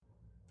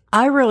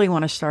I really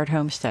want to start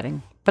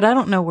homesteading, but I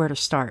don't know where to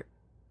start.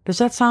 Does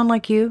that sound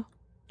like you?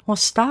 Well,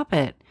 stop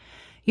it.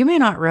 You may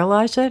not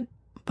realize it,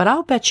 but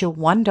I'll bet you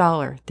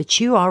 $1 that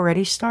you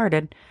already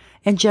started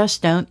and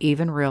just don't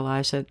even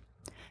realize it.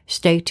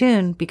 Stay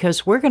tuned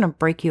because we're going to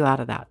break you out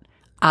of that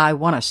I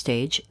wanna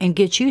stage and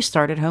get you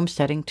started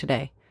homesteading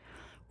today.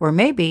 Or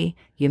maybe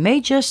you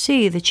may just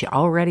see that you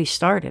already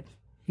started.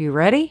 You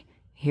ready?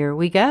 Here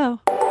we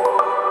go.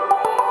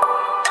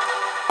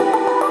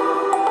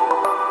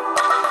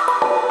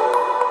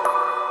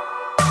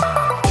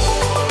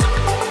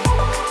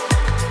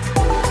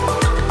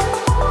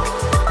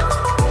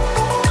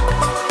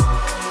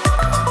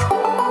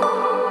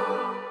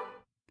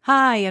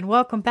 Hi, and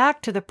welcome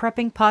back to the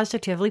Prepping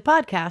Positively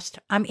podcast.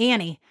 I'm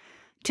Annie.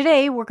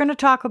 Today, we're going to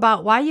talk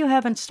about why you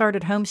haven't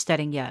started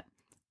homesteading yet.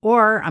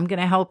 Or I'm going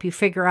to help you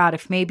figure out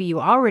if maybe you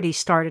already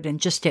started and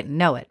just didn't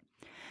know it.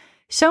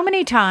 So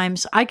many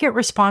times, I get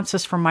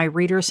responses from my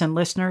readers and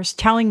listeners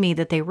telling me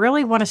that they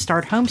really want to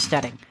start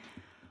homesteading.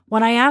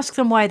 When I ask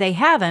them why they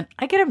haven't,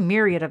 I get a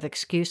myriad of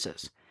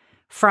excuses.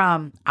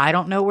 From, I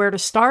don't know where to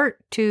start,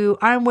 to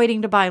I'm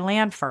waiting to buy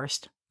land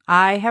first.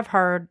 I have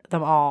heard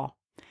them all.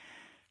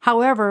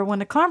 However, when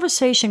the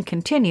conversation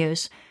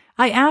continues,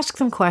 I ask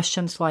them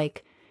questions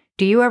like,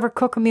 do you ever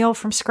cook a meal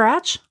from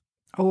scratch?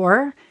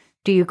 Or,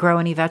 do you grow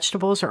any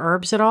vegetables or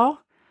herbs at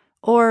all?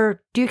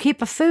 Or, do you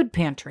keep a food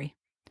pantry?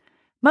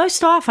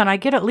 Most often, I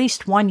get at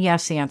least one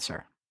yes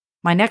answer.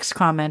 My next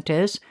comment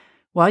is,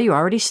 well, you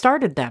already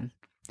started then.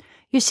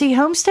 You see,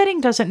 homesteading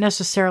doesn't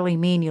necessarily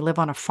mean you live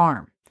on a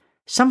farm.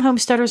 Some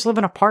homesteaders live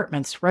in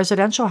apartments,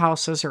 residential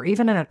houses, or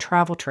even in a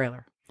travel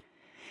trailer.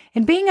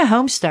 And being a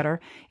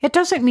homesteader, it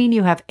doesn't mean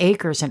you have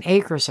acres and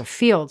acres of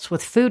fields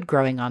with food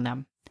growing on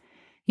them.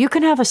 You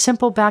can have a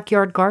simple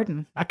backyard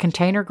garden, a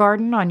container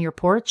garden on your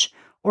porch,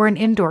 or an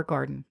indoor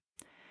garden.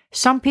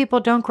 Some people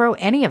don't grow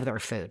any of their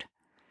food.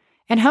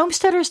 And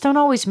homesteaders don't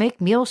always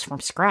make meals from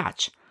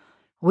scratch.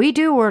 We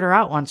do order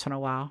out once in a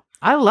while.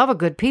 I love a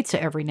good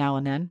pizza every now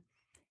and then.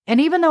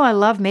 And even though I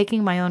love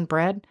making my own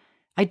bread,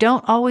 I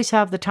don't always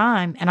have the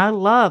time, and I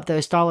love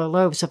those dollar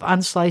loaves of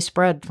unsliced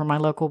bread from my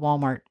local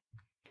Walmart.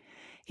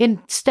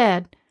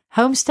 Instead,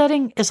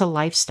 homesteading is a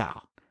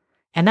lifestyle,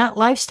 and that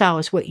lifestyle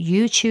is what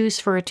you choose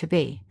for it to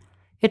be.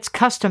 It's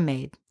custom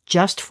made,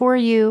 just for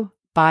you,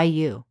 by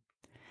you.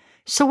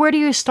 So where do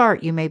you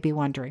start, you may be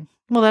wondering?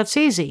 Well, that's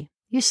easy.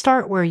 You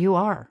start where you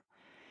are.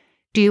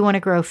 Do you want to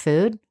grow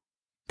food?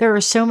 There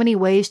are so many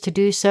ways to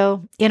do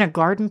so, in a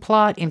garden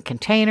plot, in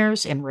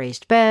containers, in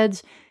raised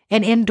beds,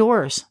 and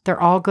indoors.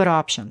 They're all good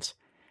options.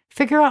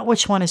 Figure out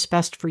which one is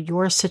best for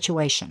your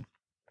situation.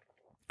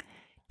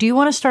 Do you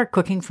want to start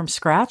cooking from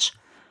scratch?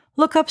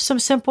 Look up some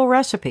simple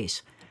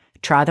recipes.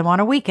 Try them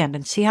on a weekend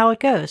and see how it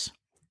goes.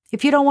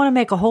 If you don't want to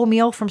make a whole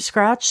meal from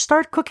scratch,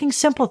 start cooking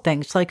simple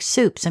things like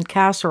soups and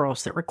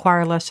casseroles that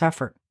require less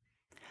effort.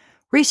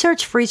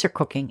 Research freezer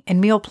cooking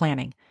and meal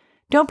planning.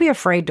 Don't be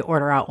afraid to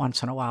order out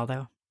once in a while,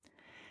 though.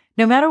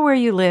 No matter where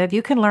you live,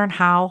 you can learn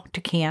how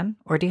to can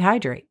or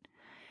dehydrate.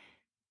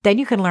 Then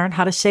you can learn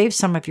how to save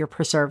some of your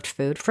preserved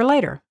food for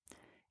later.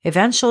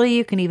 Eventually,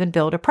 you can even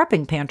build a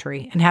prepping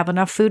pantry and have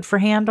enough food for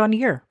hand on a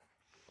year.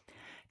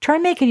 Try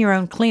making your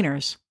own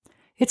cleaners.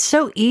 It's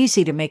so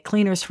easy to make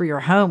cleaners for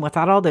your home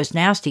without all those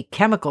nasty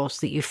chemicals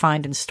that you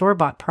find in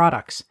store-bought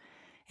products.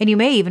 And you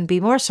may even be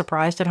more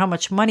surprised at how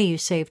much money you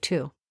save,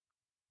 too.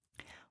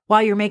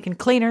 While you're making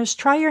cleaners,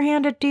 try your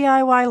hand at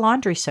DIY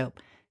laundry soap.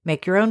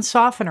 Make your own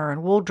softener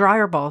and wool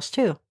dryer balls,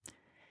 too.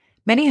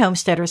 Many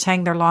homesteaders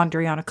hang their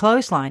laundry on a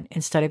clothesline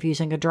instead of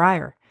using a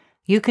dryer.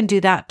 You can do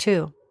that,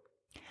 too.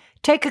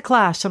 Take a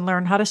class and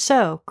learn how to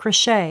sew,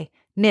 crochet,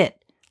 knit,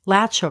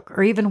 latch hook,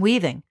 or even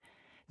weaving.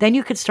 Then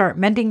you could start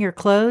mending your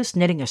clothes,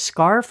 knitting a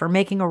scarf, or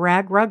making a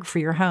rag rug for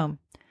your home.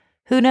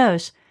 Who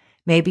knows?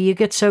 Maybe you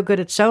get so good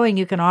at sewing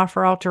you can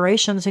offer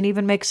alterations and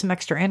even make some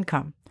extra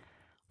income.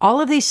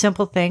 All of these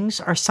simple things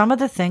are some of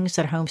the things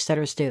that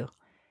homesteaders do.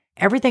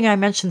 Everything I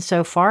mentioned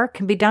so far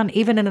can be done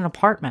even in an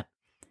apartment.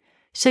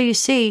 So you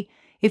see,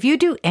 if you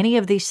do any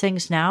of these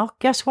things now,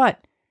 guess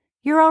what?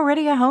 You're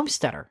already a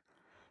homesteader.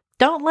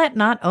 Don't let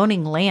not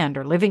owning land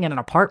or living in an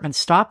apartment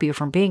stop you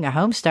from being a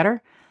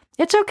homesteader.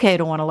 It's okay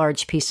to want a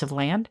large piece of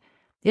land.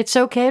 It's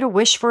okay to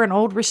wish for an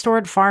old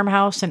restored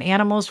farmhouse and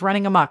animals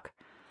running amok.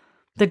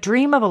 The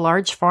dream of a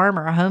large farm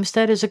or a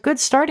homestead is a good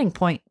starting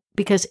point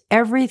because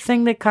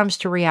everything that comes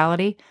to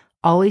reality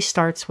always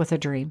starts with a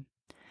dream.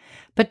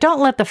 But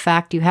don't let the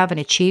fact you haven't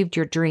achieved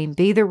your dream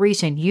be the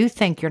reason you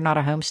think you're not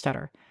a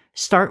homesteader.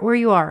 Start where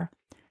you are.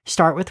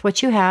 Start with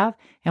what you have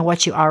and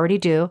what you already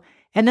do,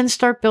 and then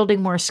start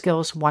building more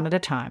skills one at a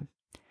time.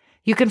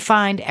 You can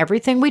find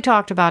everything we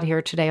talked about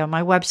here today on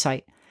my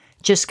website.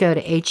 Just go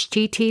to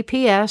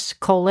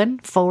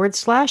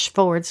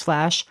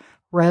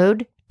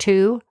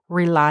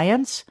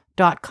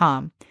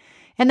https://road2reliance.com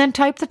and then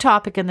type the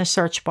topic in the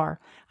search bar.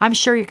 I'm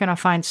sure you're going to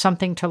find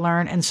something to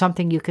learn and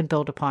something you can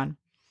build upon.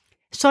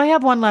 So I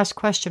have one last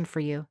question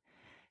for you.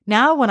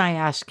 Now when I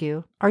ask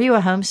you, are you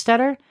a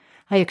homesteader?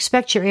 I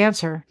expect your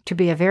answer to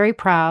be a very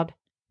proud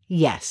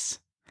yes.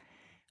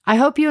 I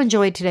hope you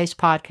enjoyed today's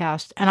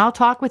podcast, and I'll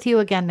talk with you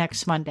again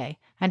next Monday.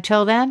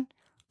 Until then,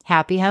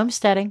 happy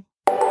homesteading.